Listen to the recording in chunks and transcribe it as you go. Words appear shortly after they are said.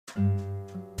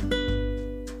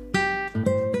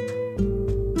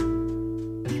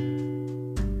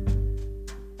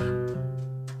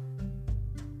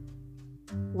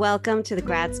Welcome to the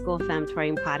Grad School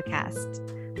Femtoring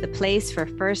Podcast, the place for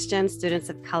first-gen students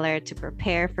of color to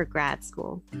prepare for grad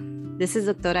school. This is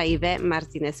Doctora Yvette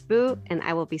Martinez-Fu, and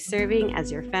I will be serving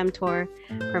as your femtor,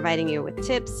 providing you with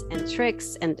tips and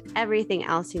tricks and everything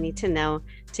else you need to know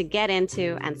to get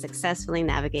into and successfully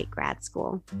navigate grad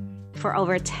school. For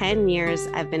over 10 years,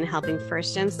 I've been helping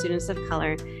first-gen students of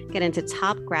color get into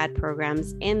top grad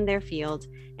programs in their field,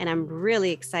 and I'm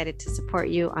really excited to support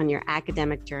you on your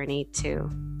academic journey too.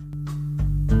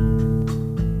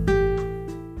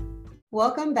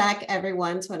 Welcome back,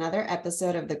 everyone, to another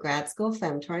episode of the Grad School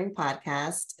Femtoring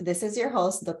Podcast. This is your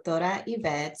host, Doctora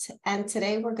Yvette, and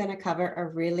today we're going to cover a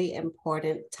really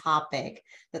important topic,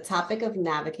 the topic of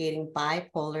navigating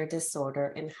bipolar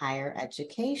disorder in higher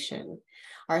education.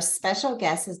 Our special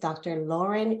guest is Dr.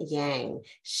 Lauren Yang,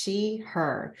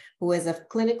 her, who is a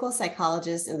clinical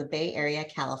psychologist in the Bay Area,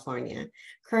 California.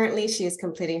 Currently, she is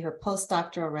completing her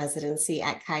postdoctoral residency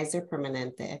at Kaiser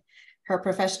Permanente. Her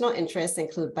professional interests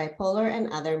include bipolar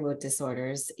and other mood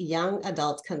disorders, young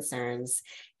adult concerns,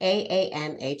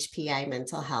 AANHPI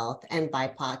mental health, and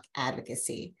BIPOC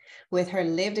advocacy. With her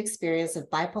lived experience of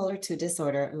bipolar II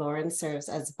disorder, Lauren serves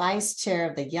as vice chair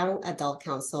of the Young Adult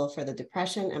Council for the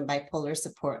Depression and Bipolar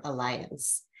Support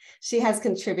Alliance. She has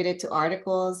contributed to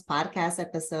articles, podcast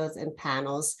episodes, and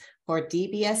panels for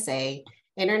DBSA,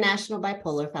 International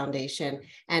Bipolar Foundation,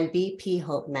 and BP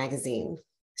Hope magazine.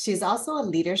 She's also a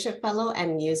leadership fellow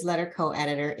and newsletter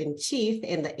co-editor-in-chief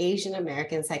in the Asian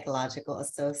American Psychological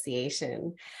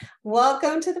Association.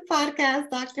 Welcome to the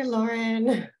podcast, Dr.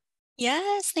 Lauren.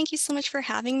 Yes, thank you so much for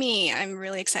having me. I'm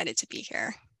really excited to be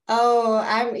here. Oh,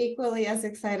 I'm equally as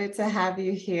excited to have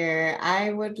you here. I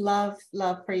would love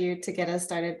for you to get us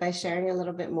started by sharing a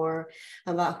little bit more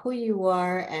about who you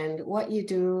are and what you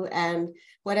do and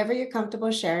whatever you're comfortable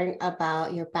sharing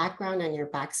about your background and your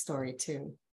backstory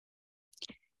too.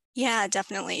 Yeah,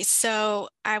 definitely. So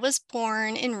I was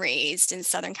born and raised in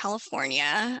Southern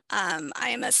California. I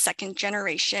am a second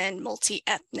generation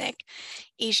multi-ethnic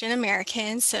Asian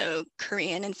American, so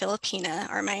Korean and Filipina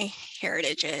are my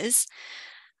heritages.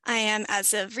 I am,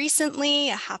 as of recently,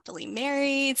 a happily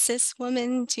married cis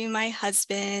woman to my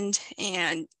husband.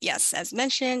 And yes, as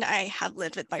mentioned, I have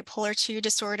lived with bipolar II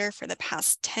disorder for the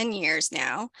past 10 years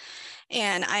now.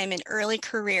 And I am an early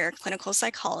career clinical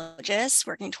psychologist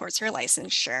working towards her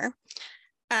licensure.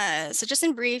 So just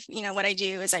in brief, what I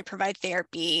do is I provide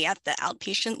therapy at the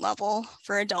outpatient level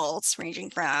for adults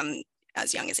ranging from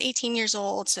as young as 18 years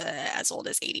old to as old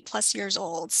as 80 plus years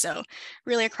old. So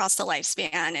really across the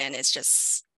lifespan. And it's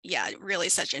just, really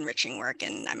such enriching work.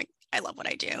 And I love what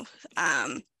I do.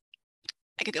 I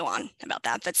could go on about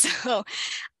that, but so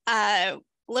a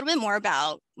little bit more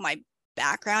about my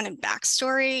background and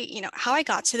backstory, how I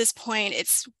got to this point.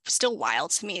 It's still wild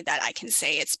to me that I can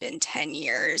say it's been 10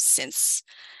 years since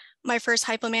my first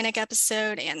hypomanic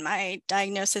episode and my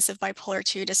diagnosis of bipolar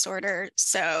II disorder.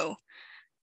 So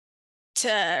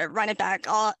to run it back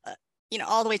all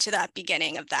the way to that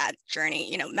beginning of that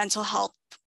journey, mental health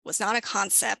was not a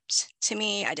concept to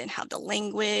me. I didn't have the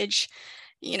language,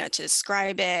 to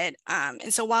describe it.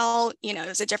 And so while, it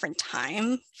was a different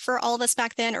time for all of us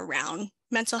back then around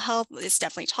mental health, it's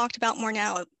definitely talked about more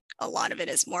now. A lot of it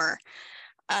is more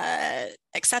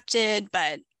accepted,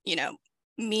 but,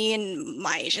 me and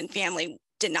my Asian family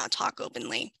did not talk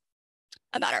openly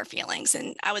about our feelings.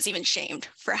 And I was even shamed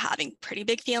for having pretty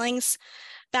big feelings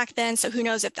back then. So who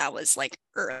knows if that was like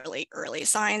early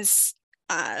signs.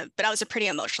 But I was a pretty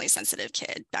emotionally sensitive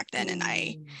kid back then. And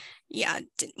I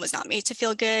was not made to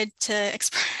feel good to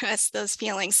express those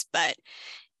feelings. But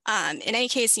in any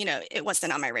case, it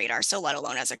wasn't on my radar. So let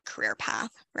alone as a career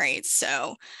path, right?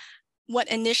 So what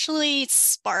initially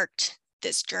sparked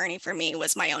this journey for me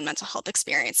was my own mental health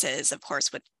experiences, of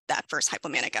course, with that first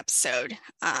hypomanic episode.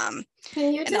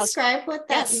 Can you describe what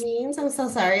that means? I'm so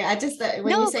sorry. I just,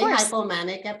 when you say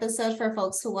hypomanic episode, for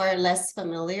folks who are less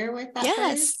familiar with that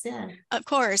phrase. Yeah, of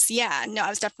course. Yeah, no, I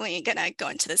was definitely going to go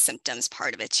into the symptoms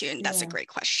part of it too. And that's a great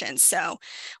question. So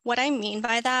what I mean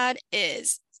by that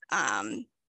is,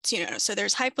 so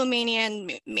there's hypomania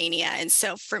and mania. And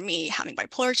so for me, having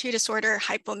bipolar II disorder,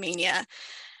 hypomania,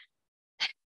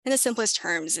 in the simplest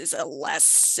terms, is a less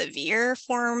severe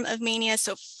form of mania.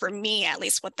 So for me, at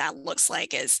least what that looks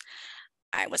like is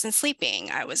I wasn't sleeping.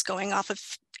 I was going off of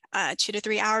 2 to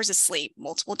 3 hours of sleep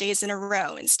multiple days in a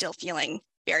row and still feeling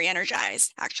very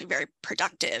energized, actually very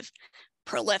productive,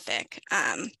 prolific.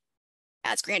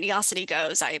 As grandiosity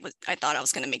goes, I thought I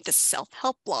was going to make this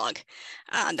self-help blog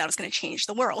that was going to change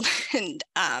the world. And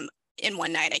in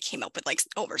one night, I came up with like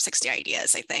over 60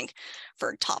 ideas, I think,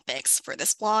 for topics for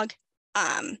this blog.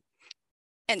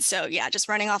 And so, yeah, just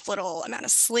running off little amount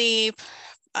of sleep,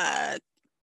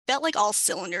 felt like all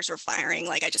cylinders were firing.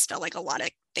 Like I just felt like a lot of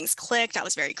things clicked. I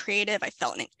was very creative. I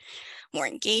felt more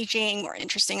engaging, more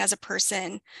interesting as a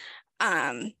person.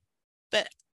 Um, but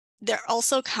there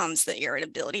also comes the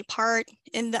irritability part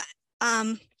in the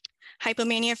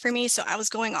hypomania for me. So I was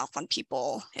going off on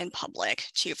people in public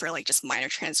too for like just minor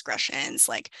transgressions,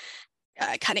 like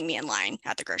cutting me in line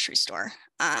at the grocery store.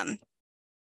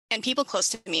 And people close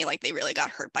to me, like they really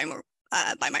got hurt by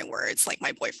my words. Like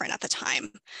my boyfriend at the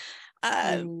time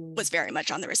was very much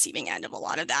on the receiving end of a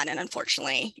lot of that. And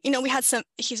unfortunately, we had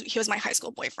he was my high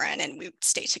school boyfriend and we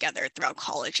stayed together throughout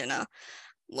college and a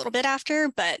little bit after,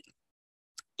 but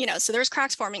so there's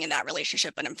cracks forming in that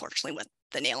relationship. But unfortunately, what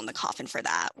the nail in the coffin for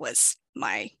that was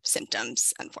my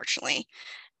symptoms, unfortunately,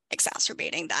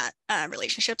 exacerbating that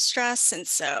relationship stress. And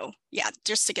so, yeah,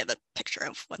 just to give a picture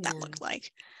of what that looked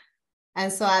like.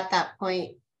 And so at that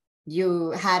point,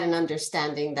 you had an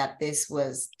understanding that this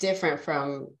was different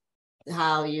from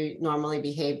how you normally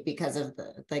behave because of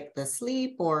the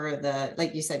sleep or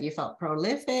like you said, you felt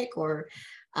prolific, or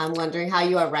I'm wondering how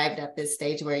you arrived at this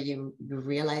stage where you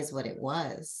realized what it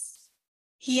was.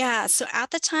 Yeah. So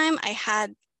at the time I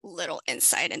had little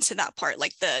insight into that part,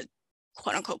 like the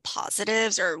quote unquote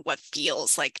positives or what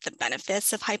feels like the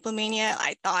benefits of hypomania.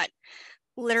 I thought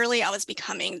literally I was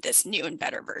becoming this new and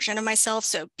better version of myself.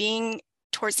 So being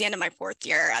towards the end of my 4th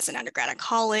year as an undergrad at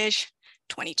college,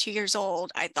 22 years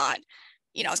old, I thought,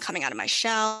 I was coming out of my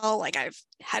shell. Like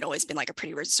had always been like a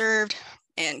pretty reserved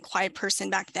and quiet person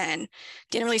back then,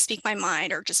 didn't really speak my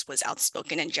mind or just was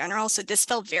outspoken in general. So this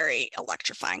felt very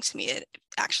electrifying to me. It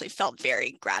actually felt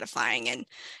very gratifying and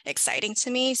exciting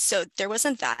to me. So there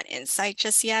wasn't that insight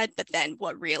just yet. But then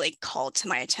what really called to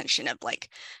my attention of like,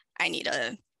 I need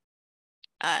to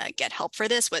get help for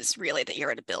this was really the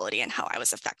irritability and how I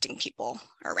was affecting people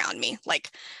around me.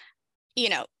 Like,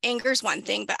 anger is one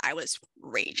thing, but I was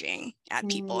raging at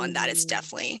people, and that is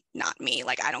definitely not me.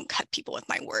 Like, I don't cut people with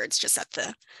my words just at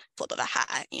the flip of a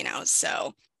hat,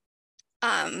 So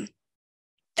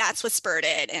that's what spurred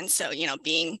it. And so,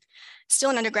 being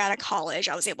still an undergrad at college,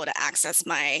 I was able to access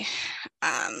my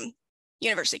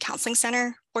university counseling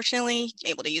center, fortunately,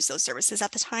 able to use those services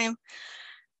at the time.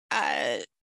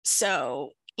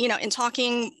 So, in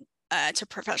talking to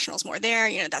professionals more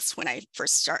there, that's when I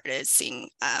first started seeing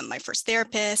my first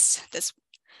therapist, this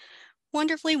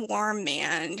wonderfully warm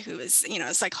man who was,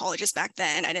 a psychologist back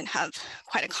then. I didn't have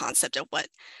quite a concept of what,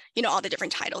 all the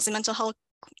different titles in mental health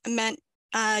meant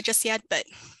just yet, but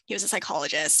he was a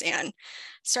psychologist, and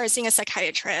started seeing a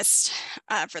psychiatrist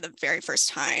for the very first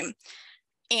time.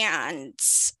 And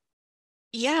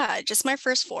yeah, just my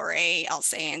first foray, I'll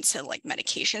say, into like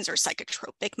medications or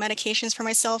psychotropic medications for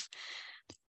myself.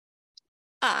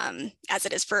 As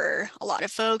it is for a lot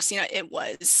of folks, it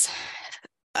was,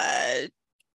 I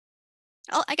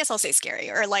guess I'll say scary,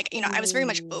 or like, I was very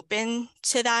much open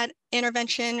to that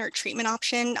intervention or treatment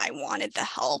option. I wanted the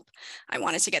help. I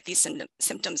wanted to get these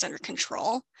symptoms under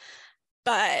control.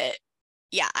 But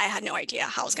yeah, I had no idea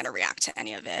how I was going to react to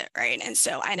any of it, right? And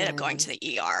so I ended up going to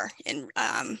the ER in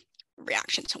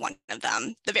reaction to one of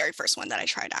them, the very first one that I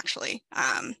tried, actually,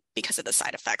 because of the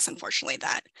side effects, unfortunately,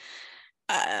 that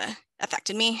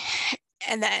affected me.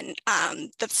 And then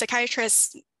the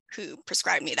psychiatrist who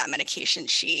prescribed me that medication,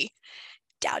 she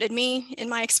doubted me in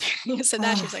my experience of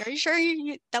that. She was like, "Are you sure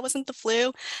that wasn't the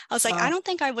flu?" I was like, "I don't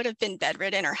think I would have been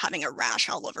bedridden or having a rash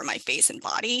all over my face and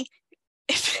body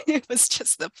if it was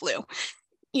just the flu,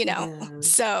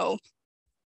 So,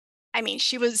 I mean,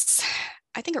 she was,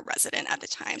 I think, a resident at the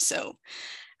time. So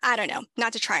I don't know,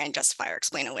 not to try and justify or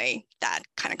explain away that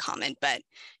kind of comment, but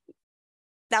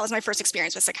that was my first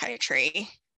experience with psychiatry.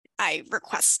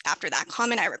 After that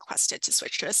comment, I requested to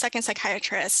switch to a second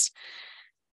psychiatrist.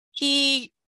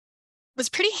 He was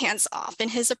pretty hands-off in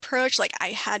his approach. Like, I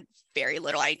had very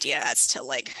little idea as to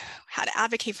like how to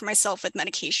advocate for myself with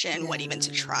medication, what even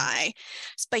to try.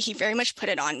 But he very much put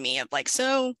it on me of like,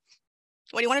 so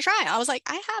what do you want to try? I was like,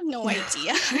 I have no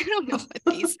idea. I don't know what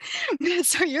these,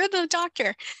 so you're the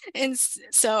doctor. And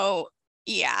so,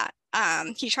 yeah,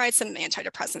 he tried some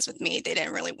antidepressants with me. They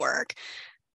didn't really work.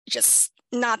 Just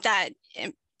not that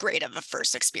great of a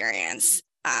first experience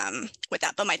with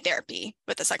that. But my therapy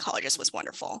with the psychologist was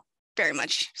wonderful. Very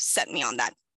much set me on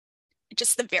that,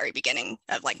 just the very beginning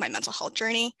of like my mental health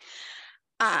journey.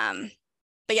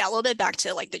 But yeah, a little bit back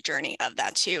to like the journey of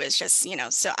that too, is just,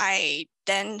 so I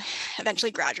then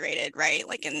eventually graduated, right?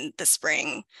 Like in the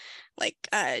spring, like,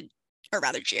 or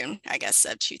rather June, I guess,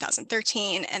 of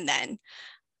 2013. And then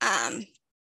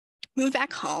moved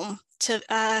back home to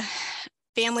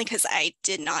family, because I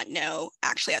did not know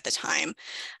actually at the time.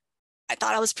 I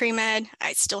thought I was pre-med.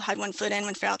 I still had one foot in,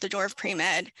 one foot out the door of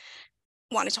pre-med.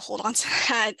 Wanted to hold on to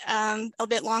that a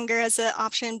bit longer as an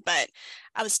option, but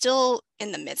I was still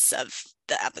in the midst of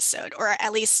the episode, or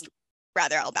at least,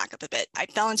 rather, I'll back up a bit. I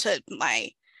fell into my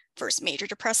first major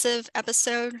depressive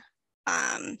episode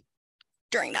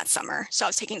during that summer. So I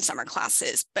was taking summer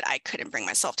classes, but I couldn't bring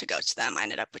myself to go to them. I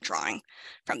ended up withdrawing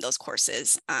from those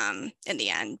courses in the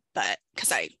end, but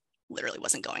because I literally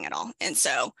wasn't going at all. And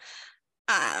so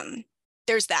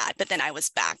there's that. But then I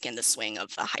was back in the swing of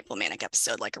a hypomanic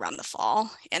episode like around the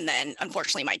fall. And then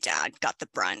unfortunately, my dad got the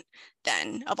brunt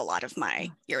then of a lot of my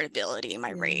irritability,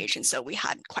 my rage. And so we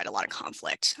had quite a lot of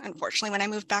conflict, unfortunately, when I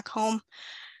moved back home.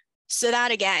 So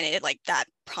that again, that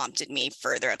prompted me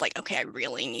further of like, okay, I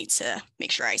really need to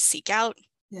make sure I seek out,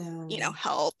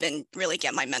 help and really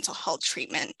get my mental health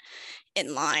treatment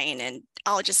in line. And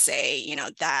I'll just say,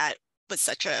 that was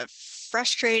such a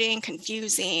frustrating,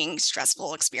 confusing,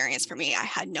 stressful experience for me. I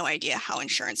had no idea how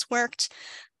insurance worked,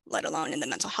 let alone in the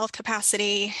mental health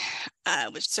capacity,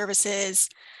 with services.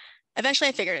 Eventually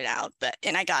I figured it out,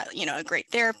 and I got, a great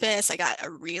therapist. I got a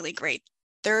really great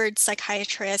third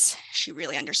psychiatrist. She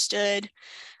really understood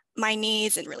my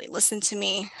needs and really listened to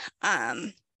me.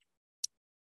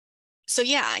 So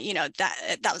yeah,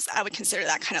 that was, I would consider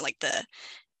that kind of like the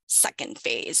second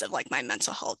phase of like my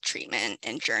mental health treatment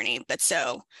and journey. But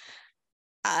so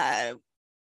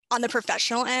on the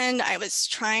professional end, I was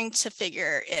trying to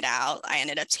figure it out. I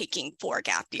ended up taking 4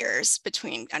 gap years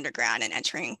between undergrad and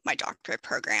entering my doctorate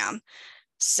program.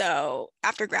 So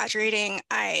after graduating,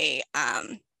 I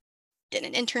did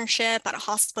an internship at a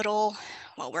hospital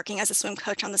while working as a swim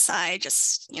coach on the side,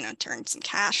 just, to earn some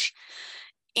cash.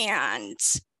 And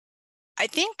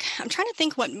I'm trying to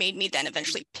think what made me then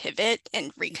eventually pivot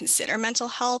and reconsider mental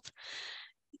health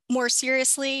more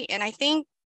seriously. And I think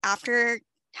after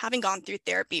having gone through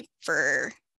therapy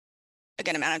for a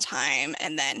good amount of time,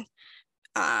 and then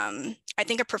I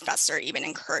think a professor even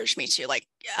encouraged me to, like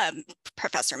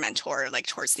professor mentor, like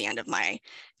towards the end of my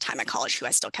time at college, who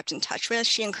I still kept in touch with.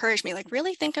 She encouraged me, like,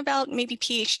 really think about maybe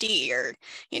PhD or,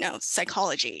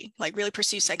 psychology, like really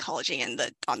pursue psychology on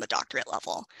the doctorate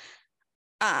level.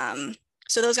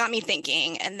 So those got me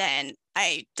thinking. And then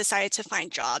I decided to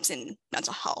find jobs in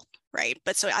mental health, right?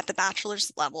 But so at the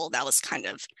bachelor's level, that was kind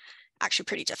of actually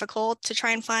pretty difficult to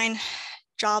try and find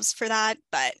jobs for that.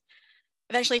 But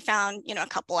eventually found, a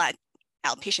couple at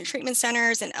outpatient treatment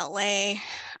centers in LA,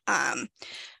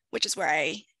 which is where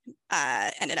I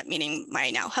ended up meeting my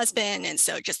now husband. And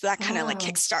so just that kind of like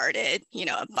kickstarted,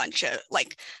 a bunch of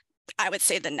I would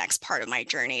say the next part of my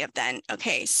journey of then,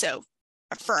 okay, so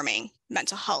affirming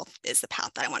mental health is the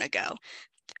path that I want to go.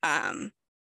 And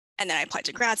then I applied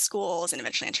to grad schools and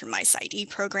eventually entered my PsyD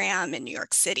program in New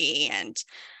York City, and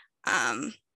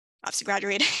obviously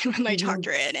graduated with my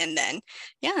doctorate. And then,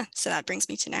 so that brings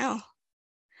me to now.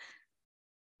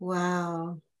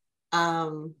 Wow.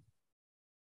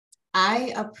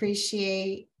 I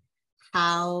appreciate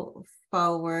how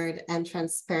forward and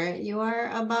transparent you are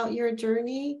about your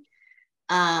journey,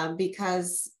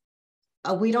 because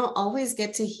we don't always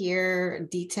get to hear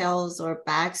details or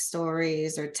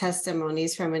backstories or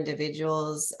testimonies from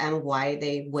individuals and why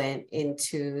they went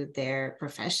into their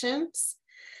professions.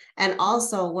 And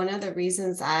also, one of the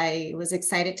reasons I was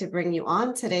excited to bring you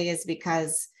on today is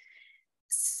because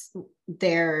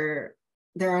there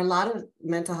are a lot of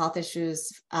mental health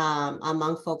issues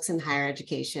among folks in higher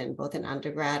education, both in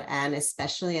undergrad and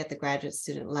especially at the graduate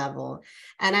student level.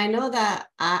 And I know that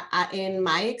in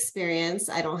my experience,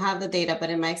 I don't have the data, but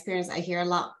in my experience, I hear a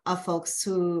lot of folks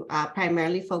who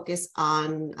primarily focus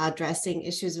on addressing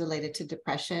issues related to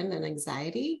depression and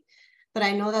anxiety. But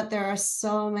I know that there are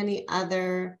so many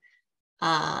other,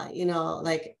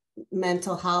 like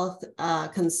mental health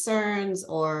concerns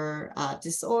or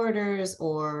disorders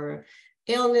or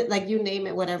illness, like you name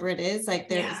it, whatever it is, like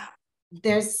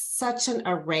there's such an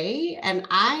array. And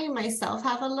I myself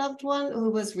have a loved one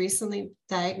who was recently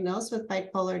diagnosed with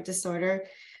bipolar disorder.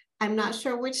 I'm not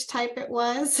sure which type it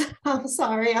was. I'm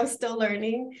sorry, I'm still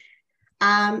learning.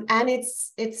 And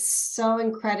it's so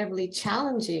incredibly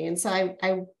challenging. And so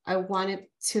I wanted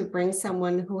to bring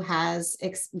someone who has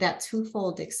that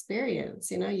twofold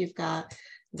experience. You've got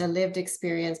the lived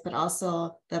experience, but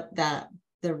also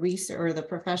the research or the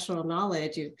professional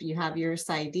knowledge. You have your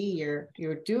PsyD,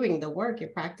 you're doing the work, you're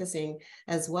practicing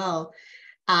as well.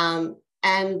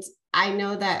 And I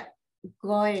know that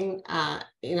going,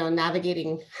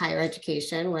 navigating higher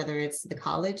education, whether it's the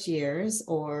college years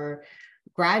or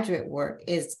graduate work,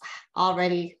 is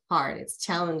already hard. It's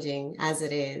challenging as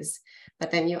it is. But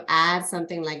then you add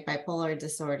something like bipolar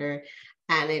disorder.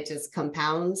 and it just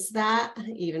compounds that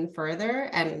even further.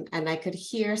 And I could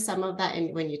hear some of that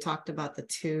when you talked about the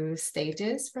 2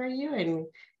 stages for you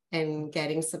and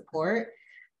getting support.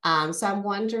 So I'm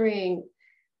wondering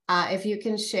if you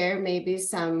can share maybe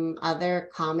some other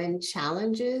common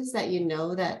challenges that you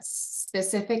know that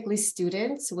specifically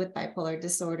students with bipolar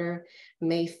disorder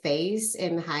may face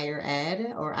in higher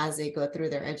ed or as they go through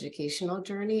their educational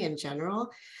journey in general.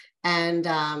 And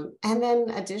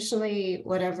then additionally,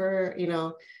 whatever,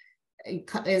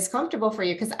 is comfortable for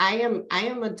you, because I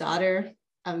am a daughter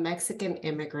of Mexican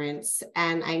immigrants,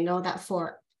 and I know that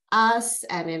for us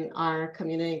and in our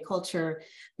community and culture,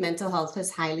 mental health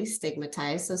is highly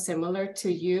stigmatized. So similar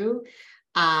to you,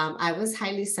 I was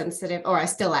highly sensitive, or I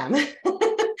still am.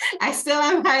 I still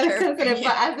am highly sensitive,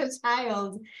 Yeah. but as a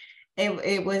child,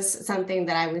 it was something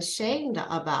that I was shamed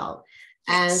about.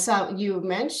 And Yes. so you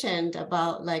mentioned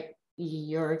about like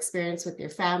your experience with your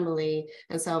family.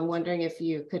 And so I'm wondering if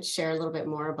you could share a little bit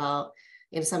more about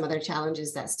some other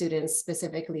challenges that students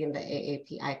specifically in the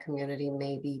AAPI community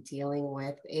may be dealing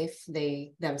with if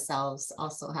they themselves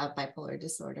also have bipolar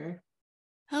disorder.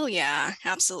 Oh yeah,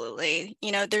 absolutely.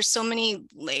 There's so many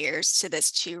layers to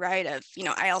this too, right?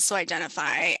 I also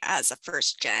identify as a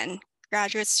first gen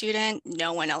graduate student.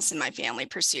 No one else in my family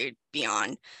pursued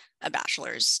beyond a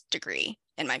bachelor's degree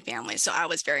in my family. So I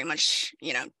was very much,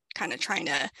 kind of trying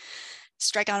to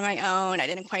strike out on my own. I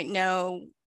didn't quite know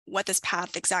what this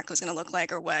path exactly was going to look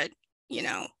like or what, you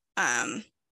know, um,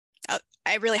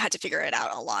 I really had to figure it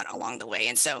out a lot along the way.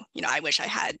 And so, I wish I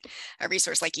had a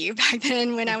resource like you back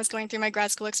then when I was going through my grad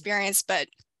school experience. But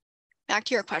back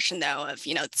to your question, though, of,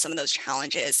 some of those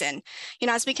challenges. And,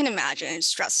 as we can imagine,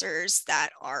 stressors that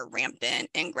are rampant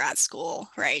in grad school,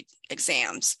 right?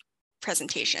 Exams,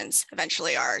 presentations,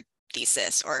 eventually our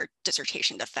thesis or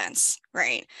dissertation defense,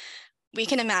 right? We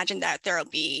can imagine that there'll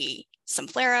be some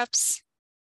flare-ups.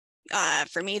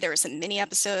 For me, there were some mini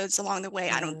episodes along the way.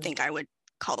 I don't think I would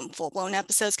call them full-blown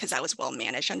episodes because I was well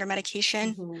managed under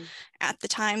medication Mm-hmm. at the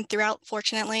time throughout,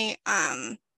 fortunately.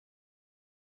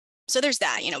 So there's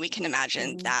that, we can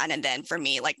imagine Mm-hmm. that. And then for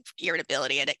me, like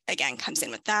irritability, it again comes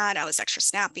in with that. I was extra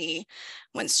snappy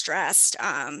when stressed.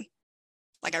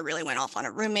 Like I really went off on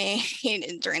a roommate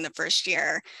during the first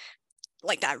year,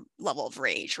 like that level of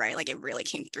rage, right? Like it really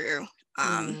came through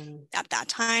Yeah. at that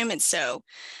time. And so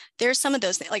there's some of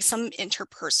those, like some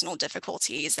interpersonal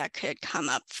difficulties that could come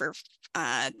up for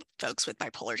folks with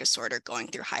bipolar disorder going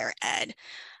through higher ed.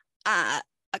 A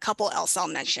couple else I'll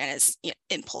mention is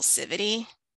impulsivity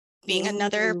being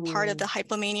another part of the Mm.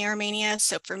 hypomania or mania.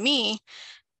 So for me,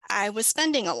 I was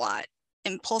spending a lot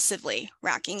impulsively,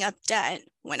 racking up debt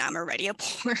when I'm already a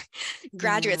poor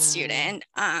graduate Yeah. student.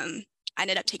 I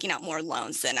ended up taking out more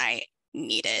loans than I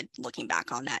needed looking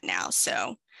back on that now.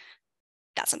 So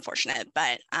that's unfortunate,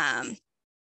 but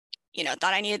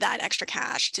thought I needed that extra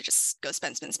cash to just go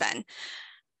spend, spend, spend.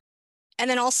 And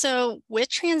then also with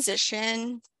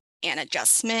transition and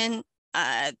adjustment,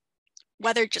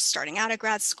 whether just starting out of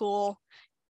grad school,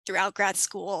 throughout grad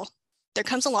school, there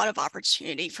comes a lot of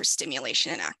opportunity for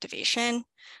stimulation and activation,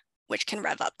 which can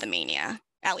rev up the mania.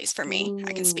 At least for me,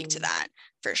 I can speak to Mm. that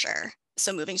for sure.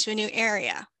 So moving to a new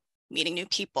area, meeting new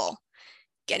people,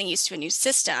 getting used to a new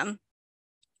system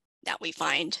that we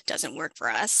find doesn't work for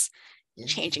us, Yeah.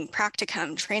 changing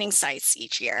practicum training sites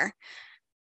each year.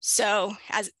 So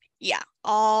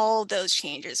all those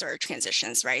changes or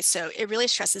transitions, right? So it really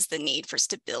stresses the need for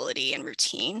stability and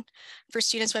routine for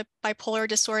students with bipolar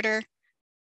disorder.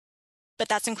 But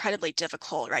that's incredibly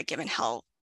difficult, right? Given how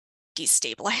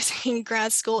destabilizing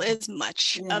grad school is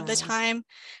much of the Yeah. time,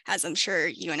 as I'm sure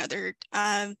you and other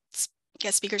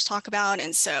guest speakers talk about.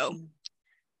 And so,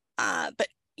 but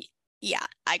yeah,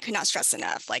 I could not stress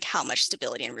enough like how much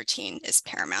stability and routine is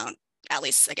paramount, at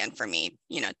least again for me,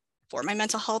 for my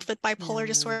mental health with bipolar Yeah.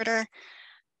 disorder.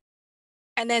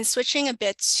 And then switching a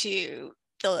bit to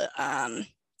the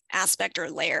aspect or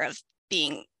layer of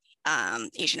being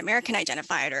Asian American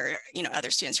identified or other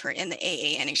students who are in the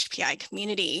AA and HPI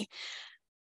community,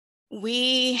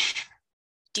 we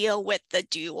deal with the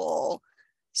dual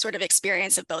sort of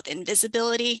experience of both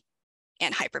invisibility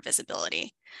and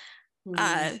hypervisibility.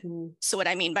 Mm-hmm. So what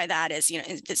I mean by that is,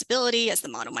 invisibility as the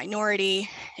model minority.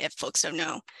 If folks don't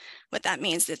know what that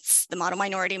means, it's the model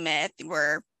minority myth.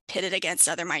 We're pitted against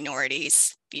other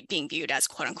minorities, being viewed as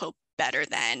quote unquote better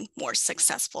than, more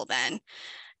successful than.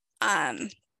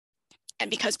 And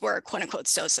because we're quote unquote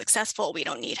so successful, we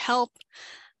don't need help,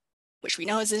 which we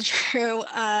know isn't true.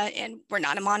 And we're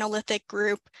not a monolithic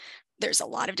group. There's a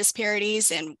lot of disparities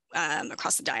in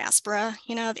across the diaspora,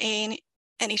 of AA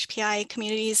and HPI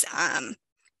communities.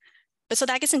 But so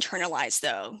that gets internalized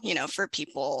though, for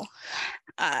people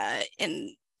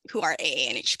who are AA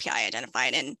and HPI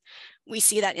identified. And we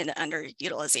see that in the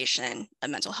underutilization of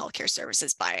mental health care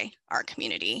services by our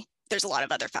community. There's a lot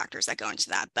of other factors that go into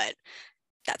that, but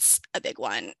that's a big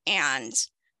one. And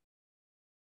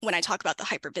when I talk about the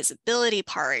hypervisibility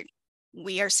part,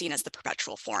 we are seen as the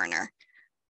perpetual foreigner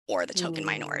or the token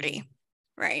minority,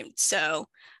 right? So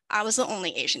I was the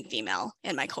only Asian female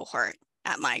in my cohort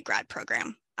at my grad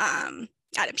program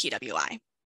at a PWI.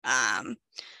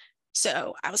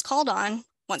 So I was called on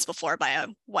once before by a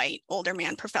white older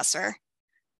man professor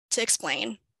to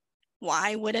explain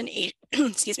why would an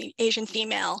Asian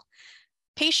female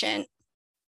patient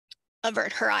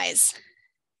avert her eyes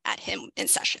at him in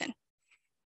session,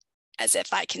 as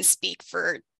if I can speak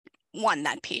for one,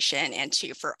 that patient, and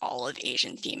two, for all of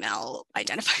Asian female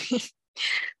identifying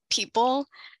people.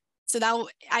 So that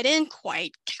I didn't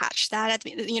quite catch that.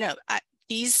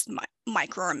 These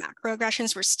micro or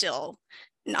macroaggressions were still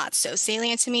not so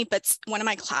salient to me, but one of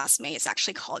my classmates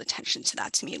actually called attention to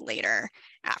that to me later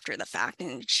after the fact.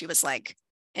 And she was like,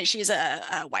 and she's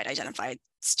a white identified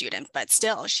student, but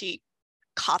still she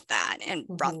caught that and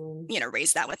brought,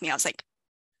 raised that with me. I was like,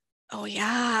 oh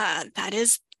yeah, that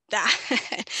is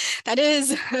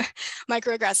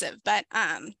microaggressive. But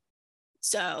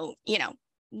so,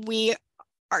 we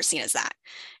are seen as that.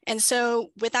 And so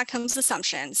with that comes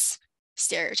assumptions,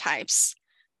 stereotypes.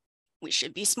 We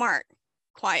should be smart,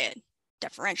 quiet,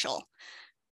 deferential,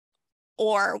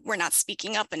 or we're not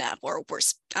speaking up enough, or we're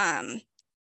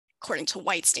according to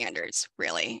white standards,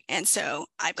 really. And so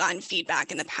I've gotten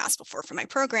feedback in the past before from my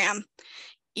program,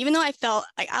 even though I felt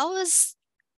like I was,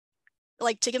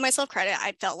 like, to give myself credit,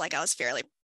 I felt like I was fairly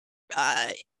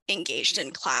engaged in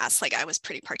class, like I was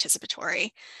pretty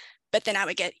participatory, but then I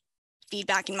would get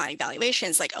feedback in my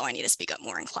evaluations like, oh, I need to speak up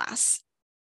more in class,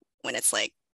 when it's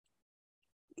like,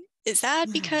 is that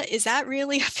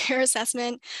really a fair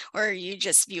assessment? Or are you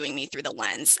just viewing me through the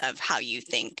lens of how you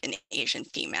think an Asian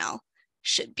female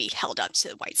should be held up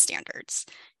to white standards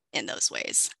in those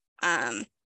ways? And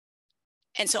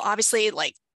so obviously,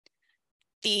 like,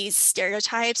 these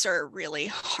stereotypes are really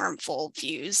harmful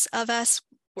views of us,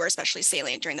 were especially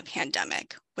salient during the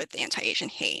pandemic with anti-Asian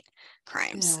hate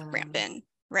crimes rampant,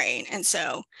 right? And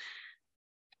so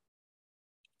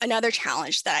another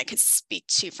challenge that I could speak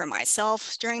to for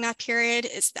myself during that period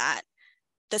is that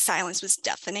the silence was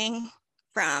deafening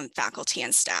from faculty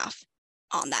and staff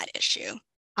on that issue.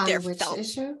 On which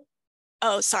issue?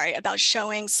 Oh, sorry, about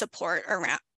showing support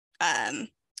around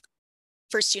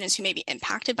for students who may be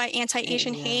impacted by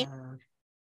anti-Asian hate.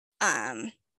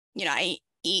 I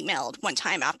emailed one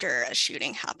time after a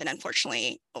shooting happened,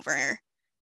 unfortunately, over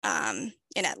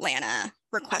in Atlanta,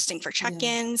 requesting for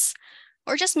check-ins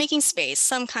or just making space,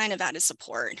 some kind of added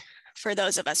support for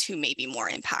those of us who may be more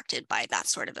impacted by that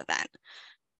sort of event,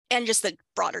 and just the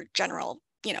broader general,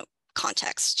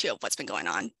 context too of what's been going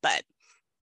on. But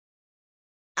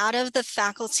out of the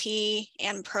faculty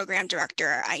and program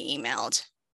director, I emailed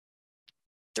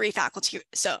 3 faculty.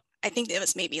 So I think it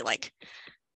was maybe like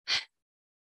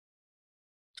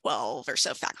 12 or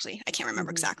so faculty. I can't remember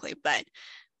exactly, but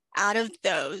out of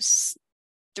those,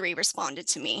 3 responded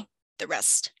to me. The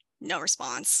rest, no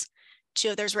response. 2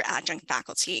 others were adjunct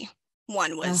faculty.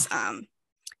 One was,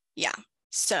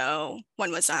 so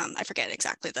one was, I forget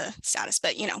exactly the status,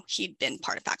 but he'd been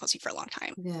part of faculty for a long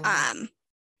time.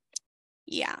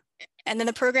 And then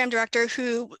the program director,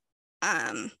 who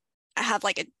I have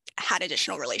had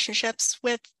additional relationships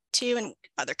with too in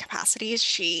other capacities,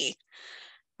 she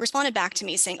responded back to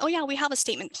me saying, oh yeah, we have a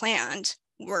statement planned.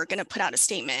 We're going to put out a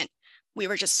statement. We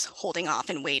were just holding off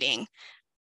and waiting,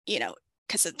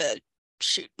 because of the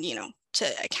shoot, to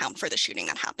account for the shooting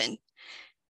that happened.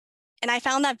 And I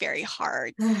found that very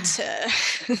hard to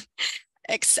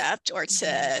accept or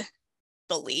to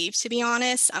believe, to be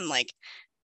honest. I'm like,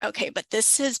 okay, but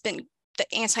this has been,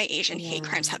 the anti-Asian hate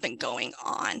crimes have been going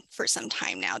on for some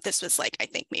time now. This was I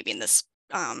think maybe in this,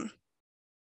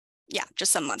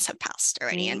 just some months have passed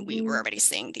already, and we were already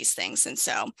seeing these things. And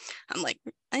so I'm like,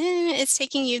 it's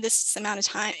taking you this amount of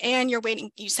time, and you're waiting.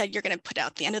 You said you're going to put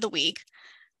out the end of the week.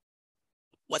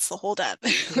 What's the holdup?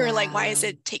 Or why is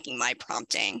it taking my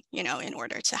prompting, in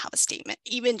order to have a statement,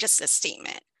 even just a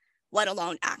statement, let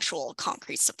alone actual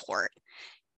concrete support,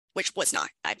 which was not,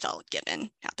 I felt,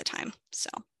 given at the time. So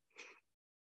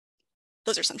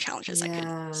those are some challenges I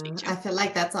could speak to. I feel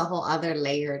like that's a whole other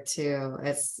layer too.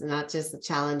 It's not just the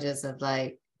challenges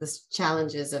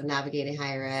of navigating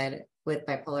higher ed with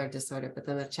bipolar disorder, but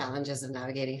then the challenges of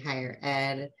navigating higher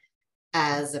ed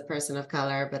as a person of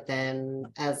color, but then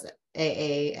as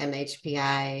AA and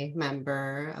HPI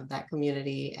member of that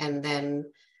community. And then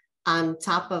on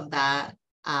top of that,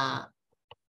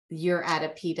 you're at a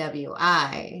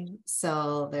PWI.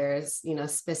 So there's,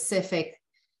 specific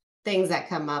things that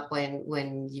come up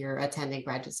when you're attending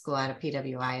graduate school at a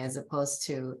PWI, as opposed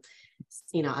to,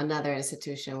 another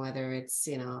institution, whether it's,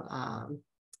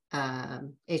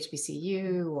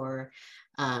 HBCU or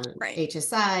Right.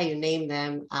 HSI, you name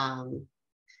them.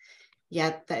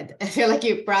 Yeah, I feel like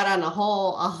you brought on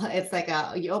it's like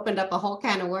you opened up a whole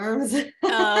can of worms.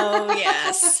 Oh,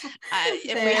 yes. If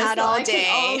we There, had so all I can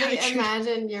day, only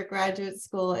imagine your graduate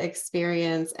school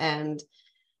experience and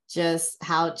just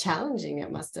how challenging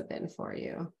it must have been for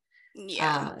you.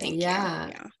 Yeah, thank you. Yeah.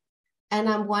 Yeah. And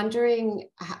I'm wondering,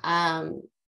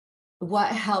 what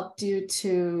helped you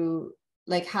to,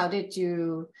 like, how did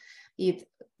you either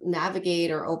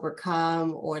navigate or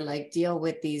overcome or like deal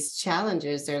with these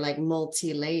challenges? They're like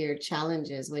multi-layered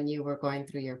challenges when you were going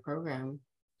through your program.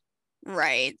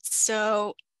 Right.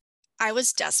 So I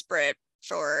was desperate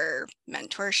for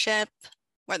mentorship,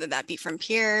 whether that be from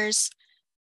peers,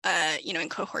 in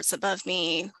cohorts above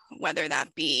me, whether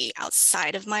that be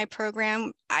outside of my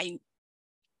program. It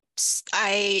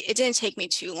didn't take me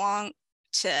too long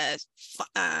to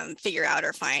figure out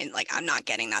or find, like, I'm not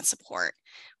getting that support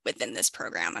within this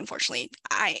program. Unfortunately,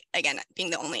 again,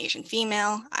 being the only Asian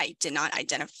female, I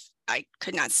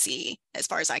could not see, as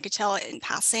far as I could tell in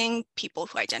passing, people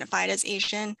who identified as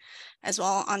Asian as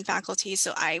well on faculty.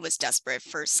 So I was desperate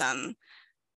for some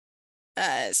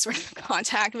sort of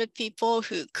contact with people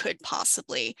who could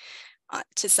possibly,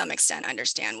 to some extent,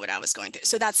 understand what I was going through.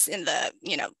 So that's in the,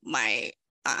 my,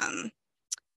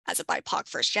 as a BIPOC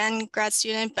first gen grad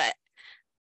student, but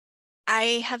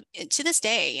I have, to this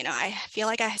day, I feel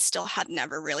like I still have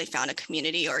never really found a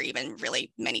community or even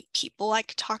really many people I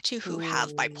could talk to who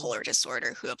have bipolar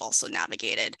disorder, who have also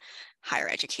navigated higher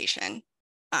education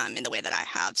in the way that I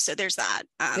have. So there's that.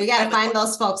 We got to find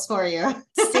those folks for you.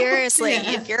 Seriously,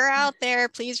 Yeah. if you're out there,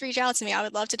 please reach out to me. I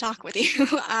would love to talk with you.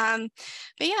 But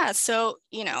yeah, so,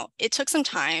 it took some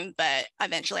time, but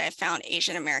eventually I found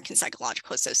Asian American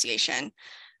Psychological Association.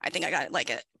 I think I got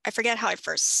I forget how I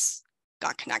first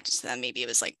got connected to them. Maybe it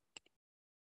was like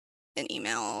an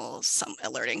email, some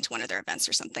alerting to one of their events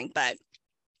or something. But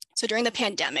so during the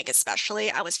pandemic,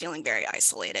 especially, I was feeling very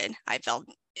isolated. I felt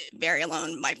very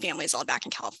alone. My family is all back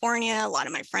in California. A lot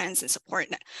of my friends and support,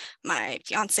 my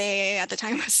fiance at the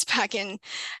time was back in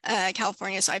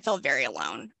California. So I felt very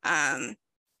alone. And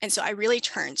so I really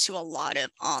turned to a lot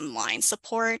of online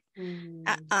support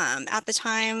at the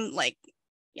time. Like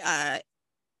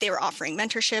they were offering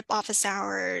mentorship office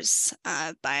hours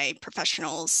by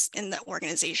professionals in the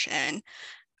organization.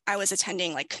 I was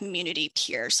attending like community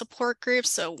peer support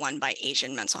groups. So one by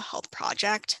Asian Mental Health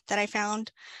Project that I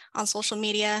found on social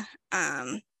media.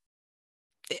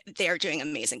 They are doing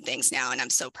amazing things now, and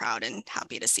I'm so proud and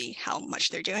happy to see how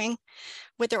much they're doing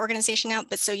with their organization now.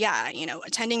 But so yeah,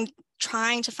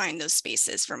 trying to find those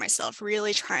spaces for myself,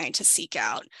 really trying to seek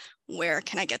out where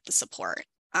can I get the support.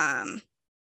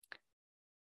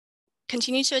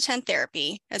 Continue to attend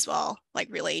therapy as well, like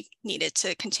really needed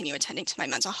to continue attending to my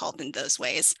mental health in those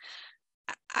ways.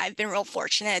 I've been real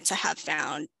fortunate to have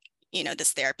found,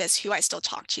 this therapist who I still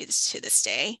talk to this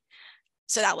day.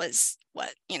 So that was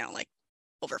like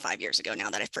over 5 years ago now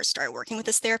that I first started working with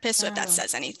this therapist. So if that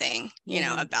says anything,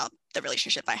 about the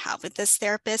relationship I have with this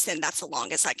therapist, and that's the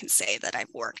longest I can say that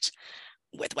I've worked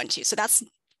with one too. So that's,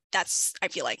 I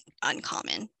feel like,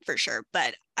 uncommon for sure,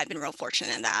 but I've been real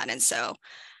fortunate in that. And so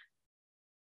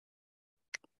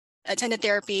attended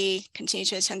therapy, continued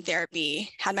to attend therapy,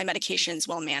 had my medications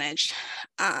well managed.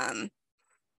 And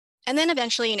then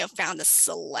eventually, found a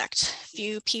select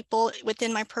few people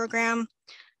within my program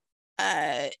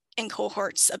in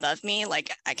cohorts above me.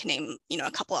 Like I can name, a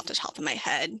couple off the top of my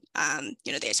head.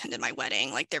 They attended my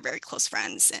wedding, like they're very close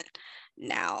friends and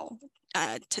now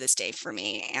to this day for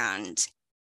me. And,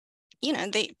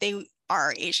 they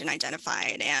are Asian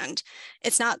identified. And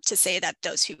it's not to say that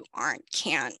those who aren't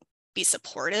can't be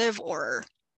supportive or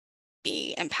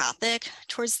be empathic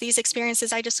towards these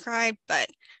experiences I described, but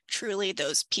truly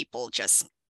those people just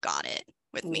got it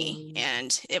with me.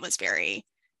 And it was very,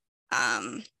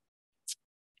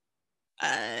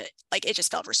 like it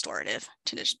just felt restorative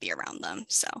to just be around them.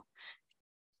 So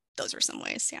those were some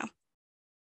ways, yeah.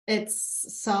 It's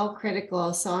so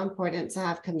critical, so important to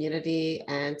have community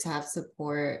and to have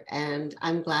support. And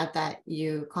I'm glad that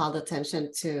you called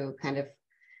attention to kind of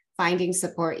finding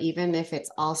support, even if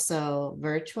it's also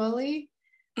virtually,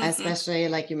 especially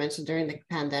like you mentioned during the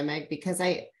pandemic, because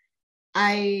I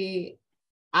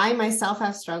I myself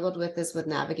have struggled with this, with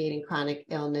navigating chronic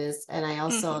illness. And I Mhm.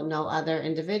 also know other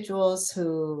individuals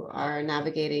who are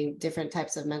navigating different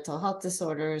types of mental health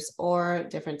disorders or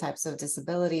different types of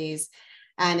disabilities.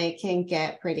 And it can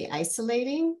get pretty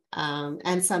isolating.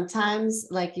 And sometimes,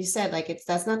 like you said, like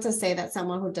that's not to say that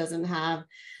someone who doesn't have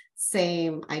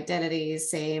same identities,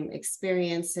 same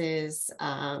experiences,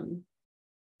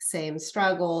 same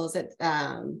struggles. It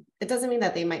doesn't mean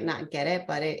that they might not get it,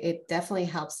 but it definitely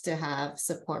helps to have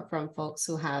support from folks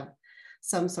who have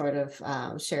some sort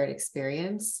of shared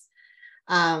experience.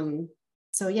 Um,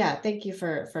 so yeah, thank you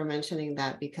for mentioning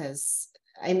that, because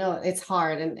I know it's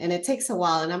hard, and it takes a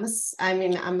while. And I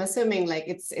mean, I'm assuming like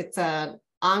it's a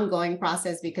ongoing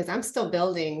process, because I'm still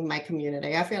building my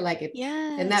community. I feel like it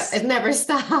Yes. never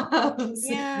stops.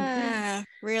 Yeah,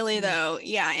 really though.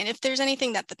 Yeah. And if there's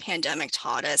anything that the pandemic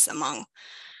taught us among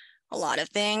a lot of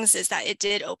things is that it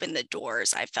did open the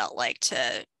doors, I felt like,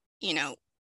 to, you know,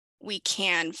 we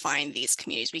can find these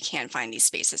communities, we can find these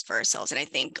spaces for ourselves. And I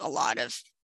think a lot of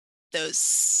those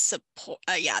support,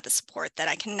 the support that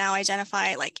I can now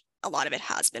identify, like a lot of it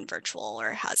has been virtual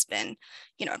or has been,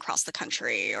 across the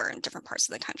country or in different parts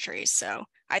of the country. So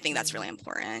I think that's really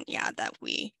important. Yeah, that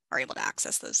we are able to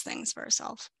access those things for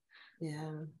ourselves.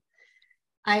 Yeah.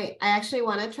 I actually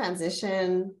want to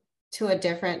transition to a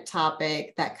different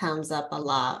topic that comes up a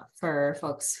lot for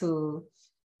folks who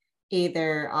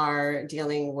either are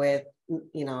dealing with,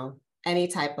 any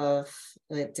type of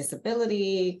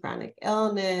disability, chronic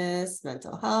illness,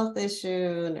 mental health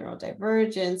issue,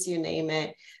 neurodivergence, you name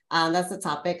it. That's the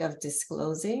topic of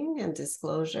disclosing and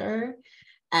disclosure.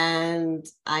 And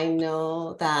I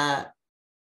know that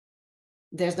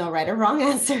there's no right or wrong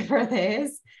answer for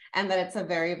this, and that it's a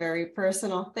very, very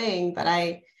personal thing. But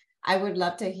I would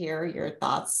love to hear your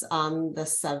thoughts on the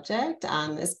subject,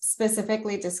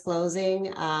 specifically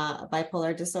disclosing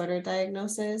bipolar disorder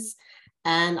diagnosis,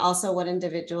 and also what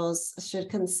individuals should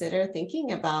consider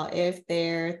thinking about if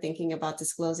they're thinking about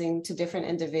disclosing to different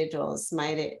individuals.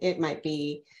 It might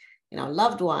be,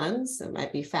 loved ones, it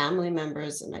might be family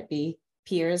members, it might be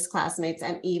peers, classmates,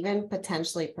 and even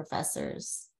potentially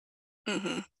professors.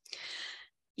 Mm-hmm.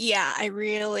 Yeah, I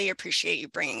really appreciate you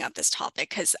bringing up this topic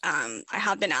because I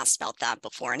have been asked about that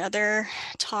before in other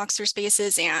talks or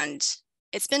spaces, and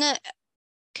it's been a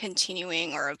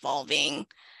continuing or evolving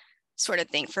sort of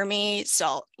thing for me.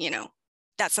 So,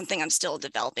 that's something I'm still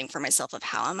developing for myself of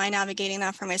how am I navigating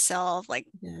that for myself? Like,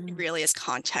 Yeah. it really is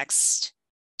context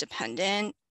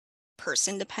dependent,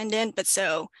 person dependent. But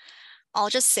so I'll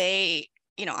just say,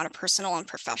 on a personal and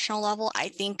professional level, I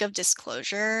think of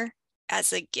disclosure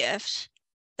as a gift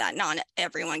that not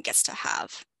everyone gets to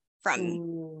have from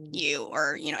Mm, you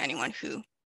or, anyone who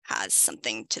has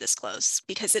something to disclose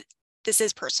because this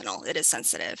is personal, it is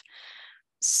sensitive.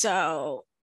 So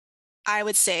I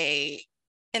would say,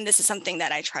 and this is something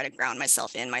that I try to ground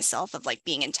myself in myself of like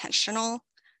being intentional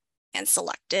and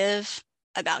selective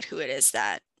about who it is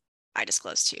that I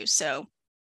disclose to. So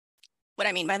what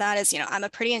I mean by that is, I'm a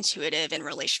pretty intuitive and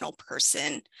relational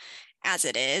person as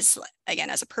it is. Again,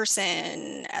 as a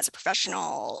person, as a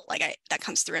professional, that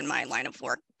comes through in my line of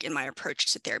work, in my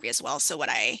approach to therapy as well. So what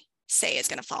I say is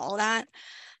going to follow that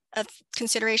of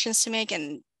considerations to make.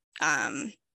 And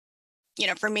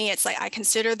for me, it's like I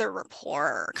consider the rapport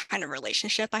or kind of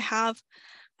relationship I have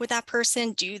with that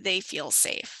person. Do they feel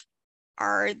safe?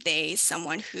 Are they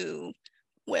someone who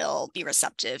will be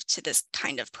receptive to this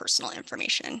kind of personal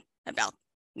information about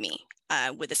me?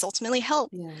 Would this ultimately help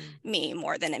yeah. me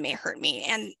more than it may hurt me?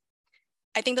 And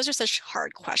I think those are such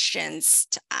hard questions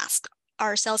to ask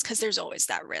ourselves because there's always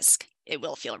that risk. It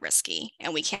will feel risky,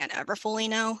 and we can't ever fully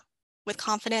know with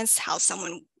confidence how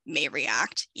someone may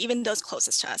react, even those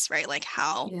closest to us, right? Like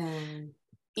how,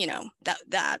 Yeah.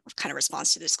 that kind of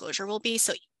response to disclosure will be.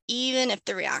 So even if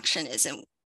the reaction isn't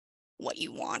what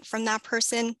you want from that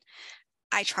person,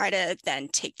 I try to then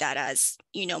take that as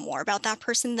more about that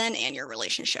person then and your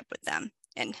relationship with them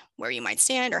and where you might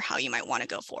stand or how you might want to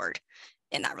go forward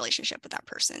in that relationship with that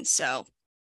person. So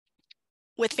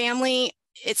with family,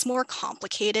 it's more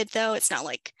complicated though. It's not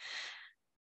like,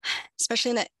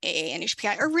 especially in the AA and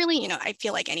HPI, or really, I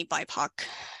feel like any BIPOC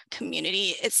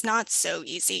community, it's not so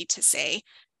easy to say,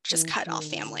 just cut off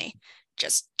Mhm. family.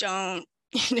 Just don't,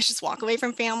 just walk away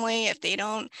from family if they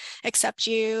don't accept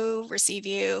you, receive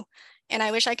you. And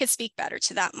I wish I could speak better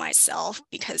to that myself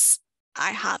because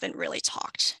I haven't really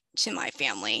talked to my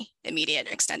family, immediate,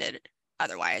 extended,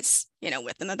 otherwise,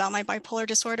 with them about my bipolar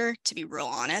disorder, to be real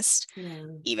honest, Yeah.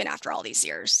 even after all these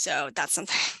years. So that's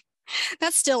something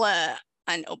that's still a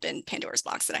unopened Pandora's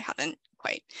box that I haven't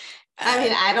quite. I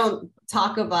mean, I don't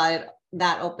talk about it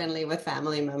that openly with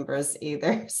family members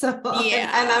either. So,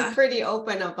 and I'm pretty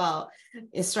open about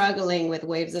struggling with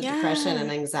waves of depression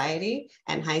and anxiety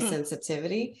and high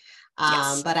sensitivity.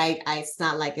 But it's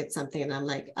not like it's something and I'm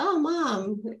like, oh,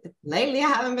 mom, lately I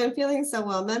haven't been feeling so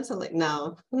well mentally.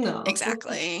 No.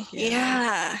 Exactly.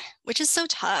 Yeah. Which is so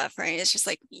tough, right? It's just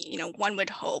like, one would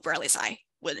hope, or at least I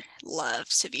would love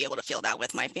to be able to feel that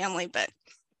with my family, but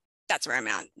that's where I'm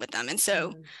at with them. And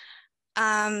so,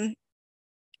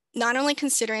 not only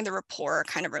considering the rapport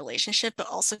kind of relationship, but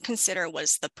also consider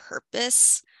what's the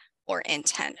purpose or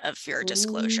intent of your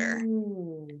disclosure.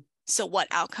 So what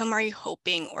outcome are you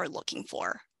hoping or looking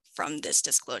for from this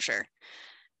disclosure?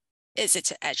 Is it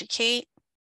to educate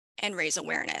and raise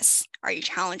awareness? Are you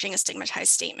challenging a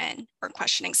stigmatized statement or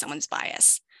questioning someone's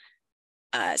bias?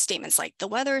 Statements like the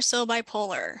weather is so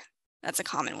bipolar. That's a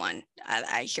common one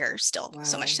I hear still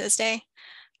so much to this day.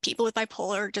 People with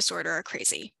bipolar disorder are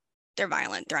crazy. They're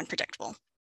violent, they're unpredictable,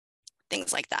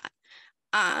 things like that.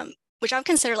 Which I would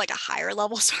consider like a higher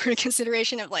level sort of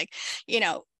consideration of like,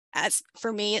 as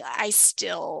for me, I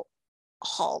still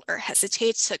halt or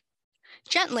hesitate to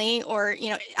gently or,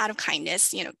 out of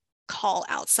kindness, call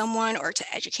out someone or to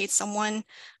educate someone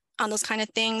on those kind of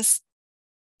things.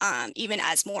 Even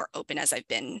as more open as I've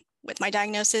been with my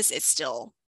diagnosis, it's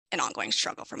still an ongoing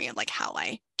struggle for me of like how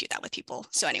I do that with people.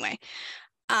 So anyway,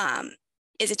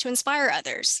 is it to inspire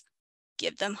others?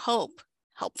 Give them hope,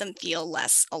 help them feel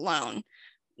less alone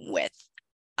with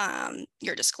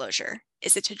your disclosure?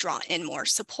 Is it to draw in more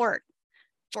support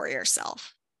for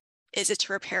yourself? Is it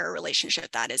to repair a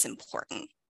relationship that is important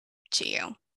to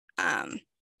you?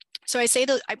 So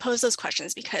I pose those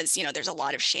questions because, there's a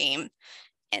lot of shame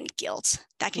and guilt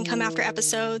that can come after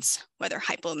episodes, whether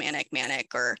hypomanic,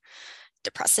 manic, or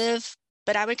depressive.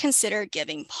 But I would consider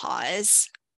giving pause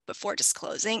before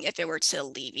disclosing if it were to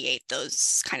alleviate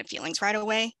those kind of feelings right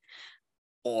away,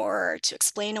 or to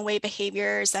explain away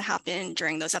behaviors that happen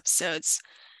during those episodes,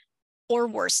 or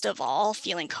worst of all,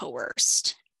 feeling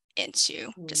coerced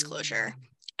into disclosure.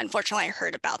 Unfortunately, I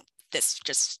heard about this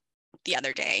just the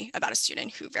other day about a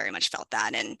student who very much felt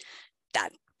that, and that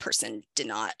person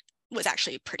was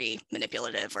actually pretty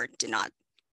manipulative or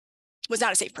was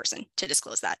not a safe person to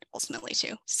disclose that ultimately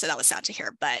too. So that was sad to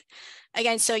hear. But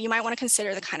again, so you might want to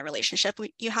consider the kind of relationship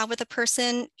you have with a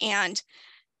person. And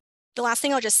the last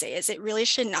thing I'll just say is it really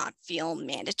should not feel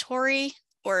mandatory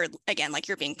or again, like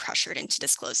you're being pressured into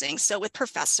disclosing. So with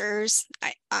professors,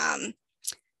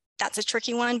 that's a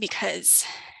tricky one because,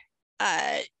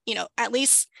 at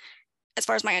least as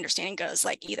far as my understanding goes,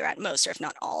 like either at most or if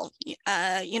not all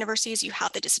universities, you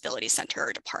have the disability center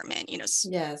or department,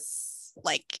 yes,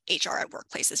 like HR at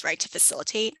workplaces, right, to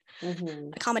facilitate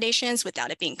accommodations without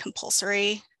it being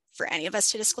compulsory for any of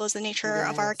us to disclose the nature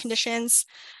of our conditions.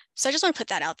 So I just want to put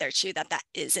that out there too, that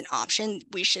is an option.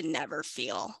 We should never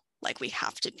feel like we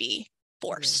have to be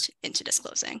forced into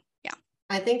disclosing. Yeah.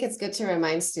 I think it's good to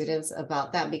remind students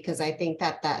about that because I think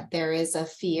that there is a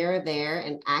fear there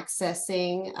in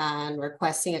accessing and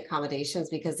requesting accommodations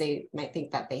because they might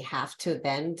think that they have to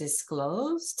then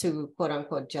disclose to quote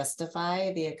unquote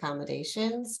justify the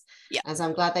accommodations. Yeah. And so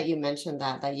I'm glad that you mentioned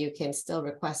that you can still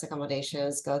request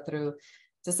accommodations, go through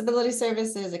disability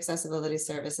services, accessibility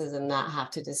services, and not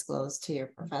have to disclose to your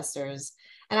professors.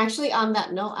 And actually on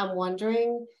that note, I'm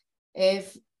wondering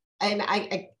if, and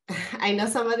I know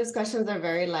some of these questions are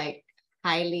very like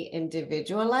highly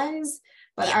individualized,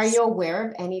 but are you aware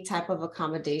of any type of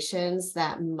accommodations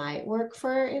that might work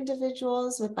for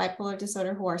individuals with bipolar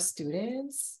disorder who are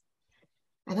students?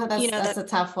 I know that's a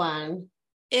tough one.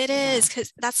 It is,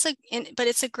 because but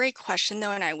it's a great question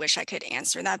though, and I wish I could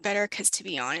answer that better because to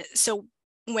be honest, so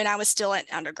when I was still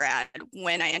at undergrad,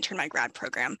 when I entered my grad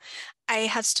program, I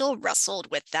have still wrestled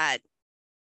with that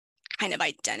kind of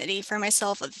identity for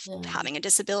myself of having a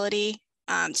disability,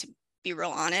 to be real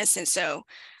honest. And so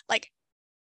like,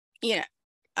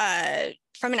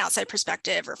 from an outside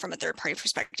perspective or from a third party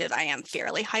perspective, I am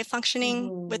fairly high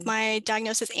functioning with my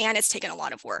diagnosis, and it's taken a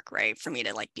lot of work, right, for me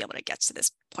to like be able to get to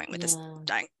this point with this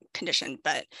condition.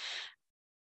 But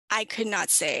I could not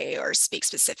say or speak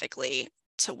specifically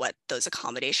to what those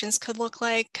accommodations could look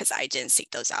like because I didn't seek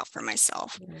those out for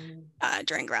myself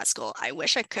during grad school. I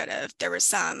wish I could have. There were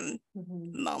some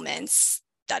moments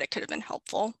that it could have been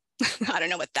helpful. I don't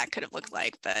know what that could have looked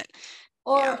like, but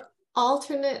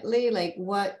alternately, like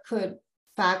what could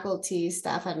faculty,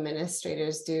 staff,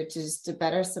 administrators do to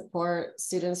better support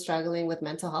students struggling with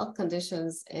mental health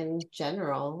conditions in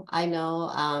general? I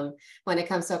know when it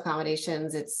comes to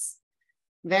accommodations, it's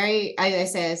very, I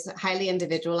say it's highly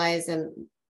individualized, and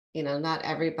not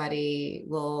everybody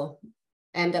will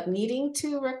end up needing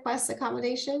to request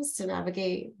accommodations to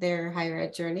navigate their higher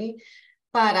ed journey.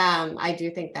 But I do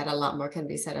think that a lot more can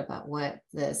be said about what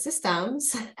the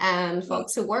systems and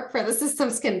folks who work for the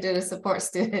systems can do to support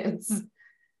students.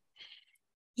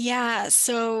 Yeah,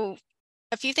 so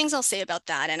a few things I'll say about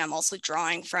that, and I'm also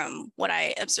drawing from what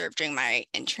I observed during my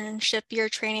internship year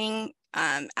training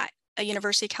at a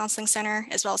university counseling center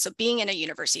as well. So being in a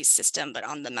university system, but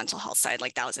on the mental health side,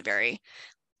 like that was a very,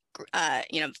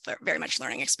 very much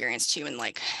learning experience too, and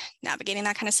like navigating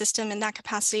that kind of system in that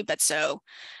capacity. But so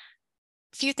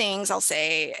a few things I'll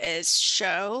say is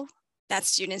show that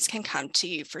students can come to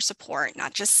you for support,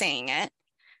 not just saying it,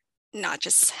 not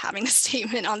just having a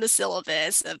statement on the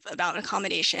syllabus about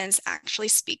accommodations, actually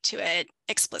speak to it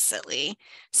explicitly.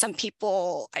 Some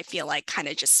people, I feel like, kind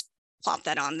of just plop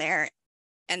that on there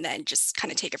and then just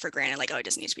kind of take it for granted, like, oh, it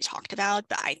doesn't need to be talked about.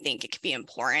 But I think it could be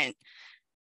important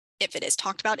if it is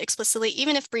talked about explicitly,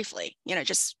 even if briefly,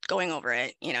 just going over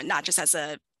it, not just as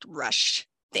a rush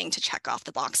thing to check off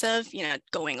the box of,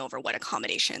 going over what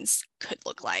accommodations could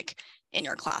look like in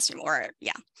your classroom, or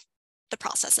the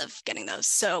process of getting those.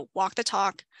 So walk the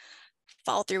talk,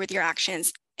 follow through with your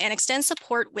actions, and extend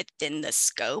support within the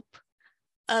scope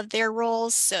of their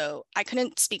roles. So I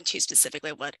couldn't speak too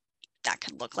specifically what that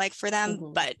could look like for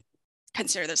them, but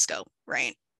consider the scope,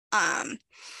 right?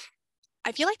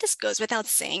 I feel like this goes without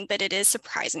saying, but it is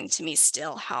surprising to me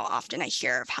still how often I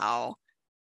hear of how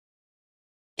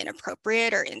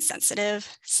inappropriate or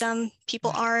insensitive some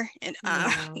people are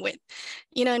with,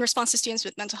 in response to students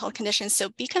with mental health conditions. So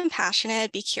be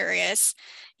compassionate, be curious.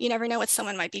 You never know what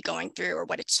someone might be going through or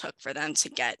what it took for them to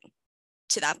get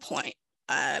to that point.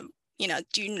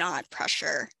 Do not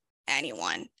pressure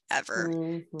anyone ever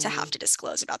to have to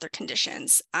disclose about their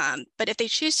conditions. But if they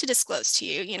choose to disclose to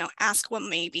you, ask what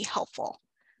may be helpful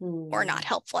or not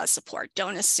helpful as support.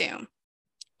 Don't assume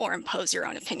or impose your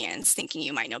own opinions, thinking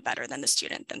you might know better than the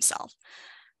student themselves.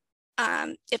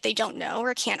 If they don't know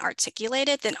or can't articulate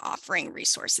it, then offering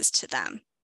resources to them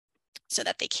so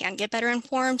that they can get better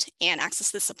informed and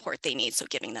access the support they need. So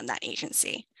giving them that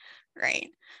agency,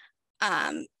 right?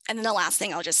 And then the last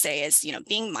thing I'll just say is,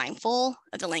 being mindful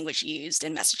of the language used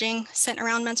in messaging sent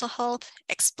around mental health,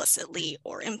 explicitly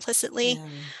or implicitly. Yeah.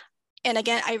 And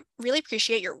again, I really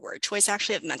appreciate your word choice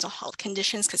actually of mental health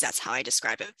conditions, because that's how I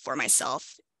describe it for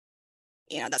myself.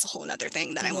 That's a whole nother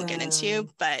thing that I won't get into,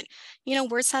 but,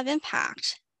 words have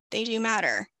impact. They do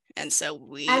matter. And so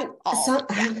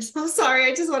I'm so sorry.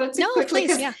 I just wanted to quickly,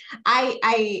 because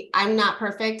I'm not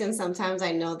perfect. And sometimes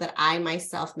I know that I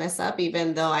myself mess up,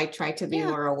 even though I try to be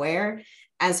more aware.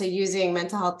 And so using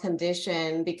mental health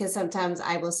condition, because sometimes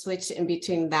I will switch in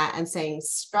between that and saying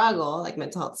struggle, like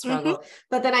mental health struggle.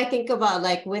 But then I think about,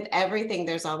 like, with everything,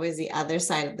 there's always the other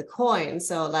side of the coin.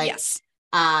 So like,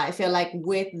 I feel like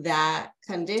with that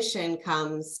condition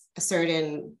comes a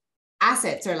certain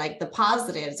assets, or like the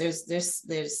positives. There's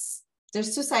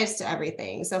two sides to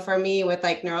everything. So for me, with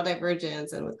like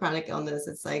neurodivergence and with chronic illness,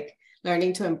 it's like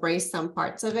learning to embrace some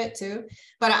parts of it too.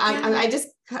 But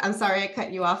I'm sorry I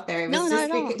cut you off there. It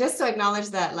was just to acknowledge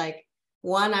that, like,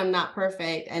 one, I'm not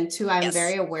perfect, and two, I'm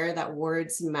very aware that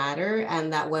words matter,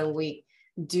 and that when we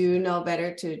do know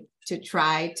better to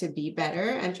try to be better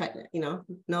and try to,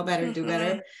 know better, do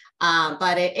better.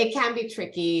 But it can be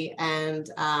tricky. And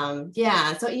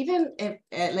so even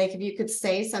if you could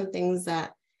say some things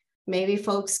that maybe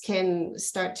folks can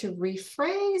start to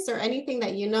rephrase, or anything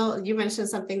that, you mentioned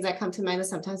some things that come to mind that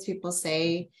sometimes people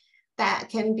say that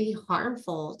can be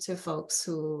harmful to folks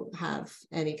who have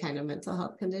any kind of mental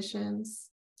health conditions.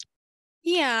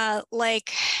 Yeah,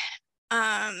 like,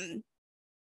 not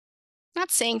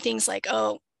saying things like,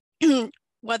 oh,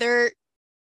 whether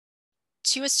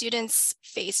to a student's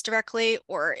face directly,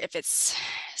 or if it's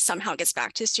somehow gets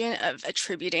back to a student, of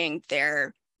attributing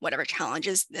their whatever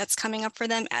challenges that's coming up for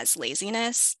them as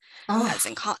laziness, as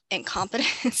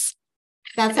incompetence.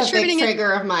 That's a big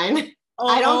trigger of mine.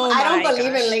 I don't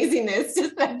believe in laziness,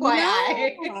 just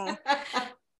FYI. No.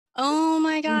 Oh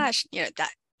my gosh.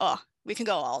 We can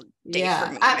go all day.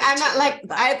 I'm not like,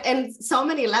 and so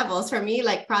many levels for me,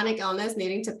 like chronic illness,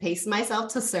 needing to pace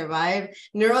myself to survive.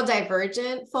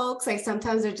 Neurodivergent folks, like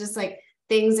sometimes they're just like,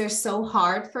 things are so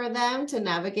hard for them to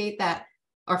navigate that,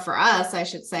 or for us, I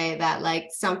should say, that like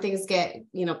some things get,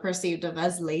 perceived of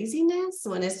as laziness,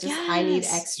 when it's just, I need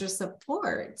extra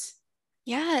support.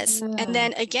 Yes. And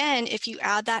then again, if you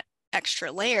add that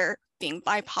extra layer, being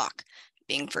BIPOC,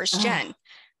 being first gen,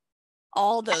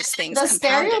 all those things. The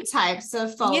stereotypes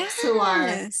of folks who are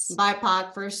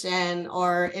BIPOC, first gen,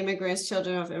 or immigrants,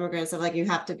 children of immigrants, of like, you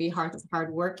have to be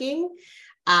hardworking.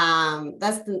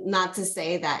 That's not to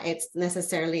say that it's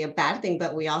necessarily a bad thing,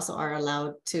 but we also are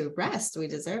allowed to rest. We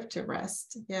deserve to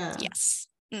rest. Yeah. Yes.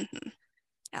 Mm-hmm.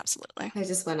 Absolutely. I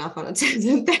just went off on a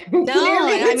tangent there. No,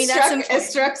 Clearly, I mean, that's it important.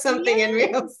 struck something in me.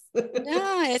 Yeah.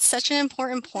 No, it's such an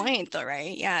important point though,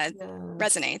 right? Yeah, it Yeah.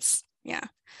 resonates. Yeah.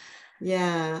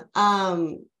 Yeah.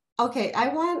 Okay.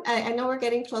 I know we're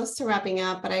getting close to wrapping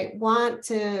up, but I want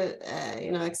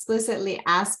to, explicitly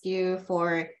ask you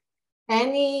for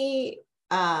any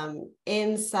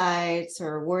insights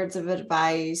or words of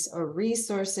advice or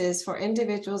resources for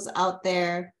individuals out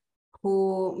there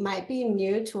who might be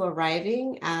new to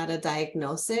arriving at a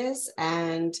diagnosis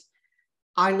and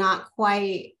are not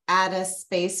quite at a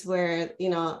space where,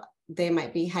 they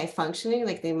might be high functioning,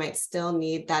 like they might still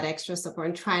need that extra support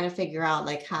and trying to figure out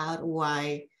like, how do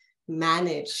I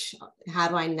manage, how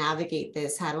do I navigate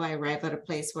this? How do I arrive at a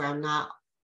place where I'm not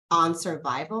on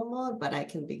survival mode, but I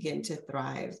can begin to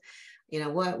thrive?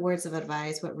 What words of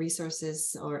advice, what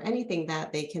resources, or anything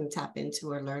that they can tap into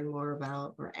or learn more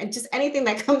about, or just anything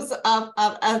that comes up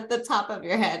at the top of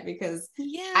your head, because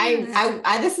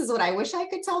Yeah. this is what I wish I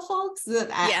could tell folks, that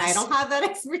I Yes. don't have that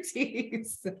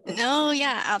expertise. No,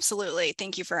 yeah, absolutely.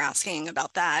 Thank you for asking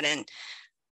about that. And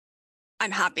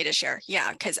I'm happy to share.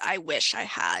 Yeah, because I wish I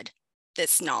had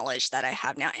this knowledge that I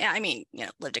have now. I mean,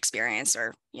 lived experience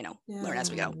or, learn as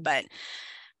we go. Yeah. But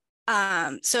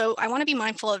so I want to be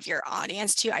mindful of your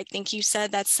audience too. I think you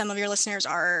said that some of your listeners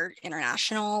are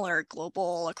international or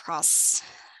global across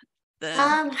the.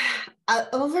 Um,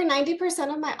 Over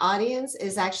 90% of my audience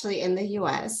is actually in the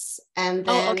US. And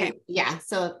Oh, okay. then, yeah,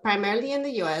 so primarily in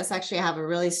the US. Actually, I have a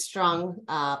really strong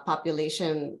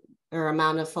population or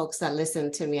amount of folks that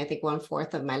listen to me. I think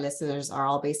 1/4 of my listeners are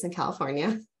all based in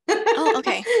California. Oh,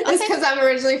 okay. It's Okay. because I'm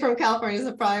originally from California,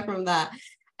 so probably from that.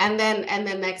 And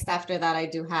then next after that, I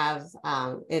do have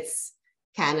it's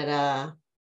Canada,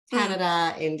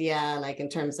 Mm, India, like in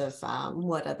terms of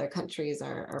what other countries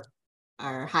are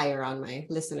higher on my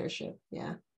listenership.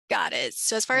 Yeah. got it.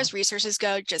 So as far Yeah. as resources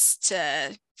go, just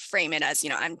to frame it as,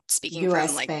 I'm speaking from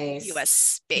US like based. US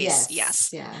space. Yes.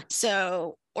 Yes. Yeah.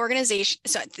 So organization.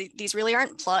 So these really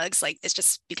aren't plugs. Like it's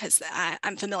just because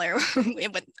I'm familiar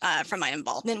with from my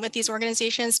involvement with these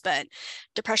organizations, but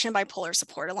Depression and Bipolar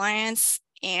Support Alliance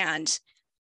and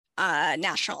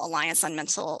National Alliance on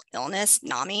Mental Illness,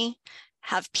 NAMI,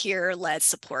 have peer-led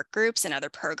support groups and other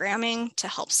programming to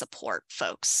help support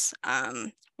folks,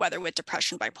 whether with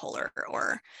depression, bipolar,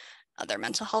 or other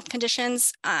mental health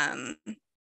conditions.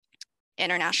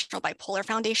 International Bipolar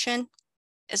Foundation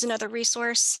is another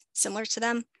resource similar to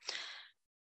them.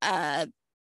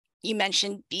 You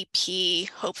mentioned BP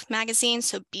Hope magazine,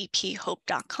 so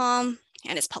bphope.com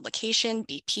and its publication,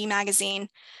 BP Magazine.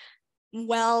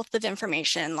 Wealth of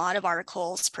information, a lot of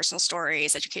articles, personal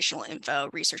stories, educational info,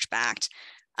 research backed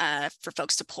for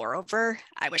folks to pore over.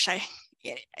 I wish I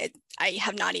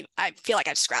have not even, I feel like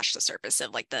I've scratched the surface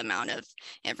of like the amount of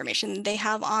information they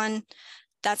have on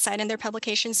that site in their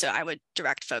publication. So I would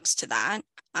direct folks to that.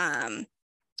 And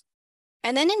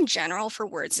then in general, for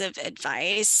words of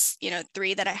advice,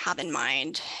 3 that I have in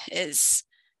mind is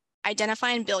identify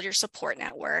and build your support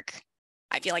network.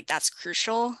 I feel like that's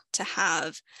crucial to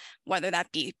have, whether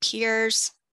that be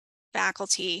peers,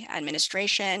 faculty,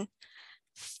 administration,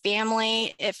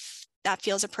 family, if that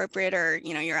feels appropriate, or,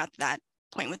 you're at that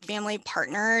point with family,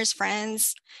 partners,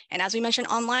 friends, and as we mentioned,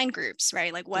 online groups,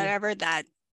 right? Like whatever that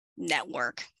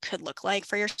network could look like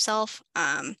for yourself.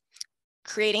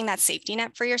 Creating that safety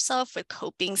net for yourself with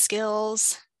coping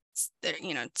skills.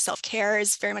 Self-care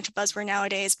is very much a buzzword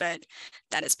nowadays, but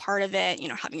that is part of it.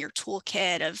 Having your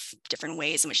toolkit of different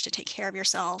ways in which to take care of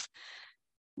yourself,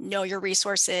 know your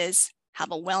resources,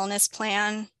 have a wellness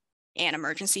plan and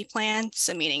emergency plan.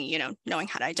 So meaning, knowing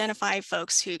how to identify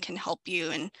folks who can help you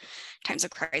in times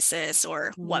of crisis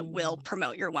or what will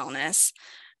promote your wellness.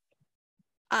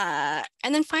 And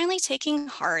then finally, taking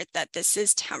heart that this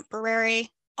is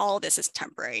temporary. All this is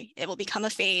temporary. It will become a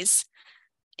phase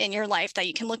in your life that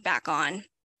you can look back on.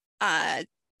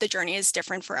 The journey is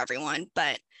different for everyone,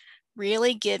 but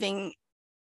really giving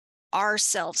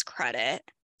ourselves credit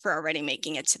for already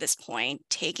making it to this point,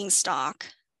 taking stock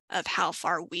of how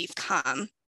far we've come,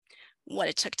 what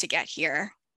it took to get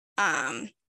here. Because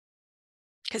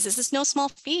this is no small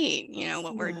feat,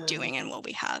 what we're doing and what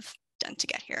we have done to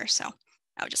get here. So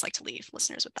I would just like to leave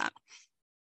listeners with that.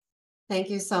 Thank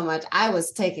you so much. I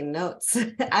was taking notes.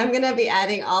 I'm going to be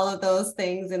adding all of those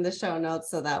things in the show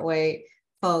notes so that way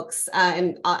folks,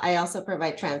 and I also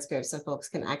provide transcripts so folks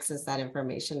can access that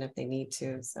information if they need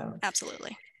to. So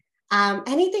absolutely.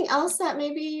 Anything else that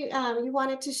maybe you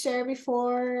wanted to share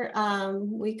before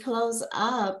we close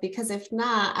up? Because if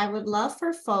not, I would love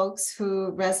for folks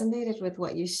who resonated with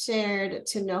what you shared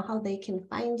to know how they can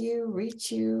find you,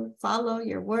 reach you, follow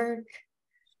your work.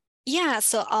 Yeah,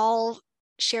 so I'll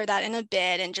share that in a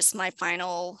bit. And just my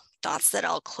final thoughts that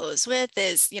I'll close with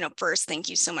is, first, thank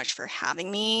you so much for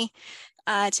having me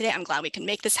today. I'm glad we can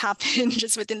make this happen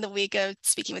just within the week of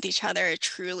speaking with each other. It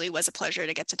truly was a pleasure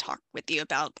to get to talk with you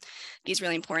about these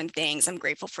really important things. I'm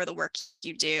grateful for the work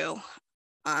you do.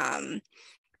 And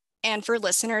for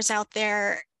listeners out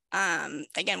there,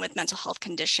 again, with mental health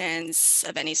conditions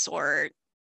of any sort,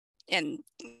 and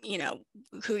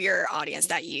who your audience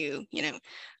that you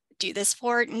do this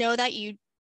for, know that you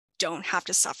don't have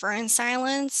to suffer in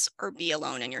silence or be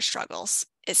alone in your struggles,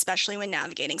 especially when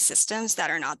navigating systems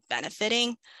that are not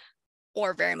benefiting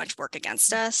or very much work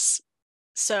against us.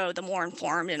 So the more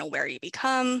informed and aware you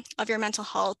become of your mental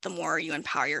health, the more you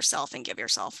empower yourself and give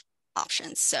yourself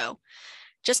options. So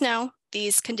just know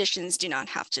these conditions do not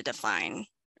have to define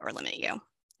or limit you.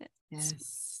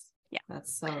 Yes. Yeah.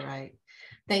 That's so right.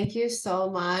 Thank you so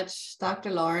much,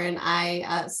 Dr. Lauren.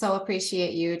 I so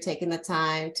appreciate you taking the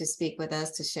time to speak with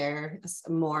us, to share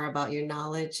more about your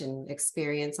knowledge and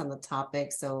experience on the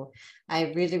topic. So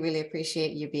I really, really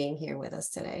appreciate you being here with us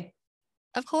today.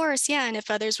 Of course, yeah. And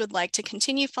if others would like to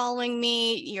continue following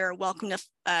me, you're welcome to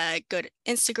go to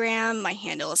Instagram. My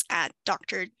handle is at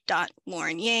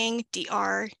dr.laurenyang,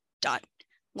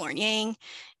 dr.laurenyang.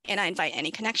 And I invite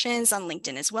any connections on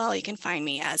LinkedIn as well. You can find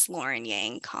me as Lauren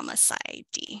Yang,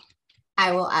 PsyD.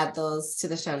 I will add those to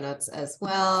the show notes as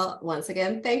well. Once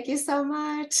again, thank you so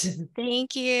much.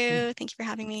 Thank you. Thank you for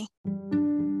having me.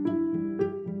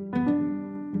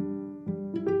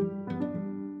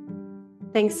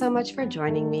 Thanks so much for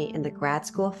joining me in the Grad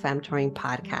School Femtoring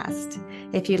podcast.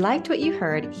 If you liked what you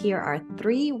heard, here are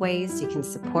 3 ways you can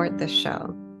support the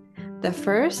show. The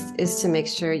first is to make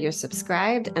sure you're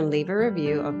subscribed and leave a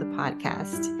review of the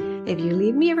podcast. If you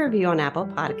leave me a review on Apple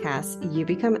Podcasts, you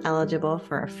become eligible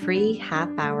for a free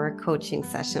half-hour coaching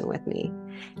session with me.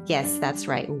 Yes, that's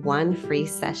right, 1 free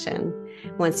session.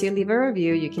 Once you leave a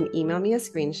review, you can email me a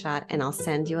screenshot and I'll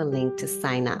send you a link to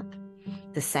sign up.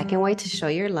 The second way to show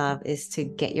your love is to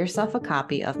get yourself a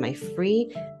copy of my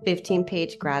free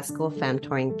 15-page grad school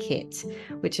femtoring kit,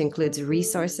 which includes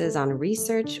resources on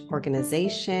research,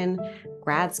 organization,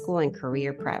 grad school, and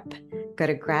career prep. Go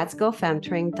to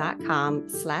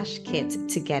gradschoolfemtoring.com/kit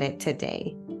to get it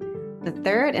today. The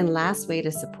third and last way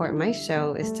to support my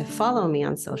show is to follow me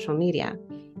on social media.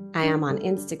 I am on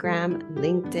Instagram,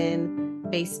 LinkedIn,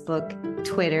 Facebook,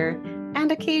 Twitter,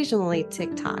 and occasionally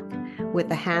TikTok with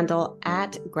the handle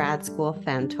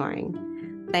 @gradschoolfemtoring.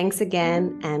 Thanks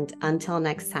again, and until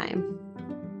next time.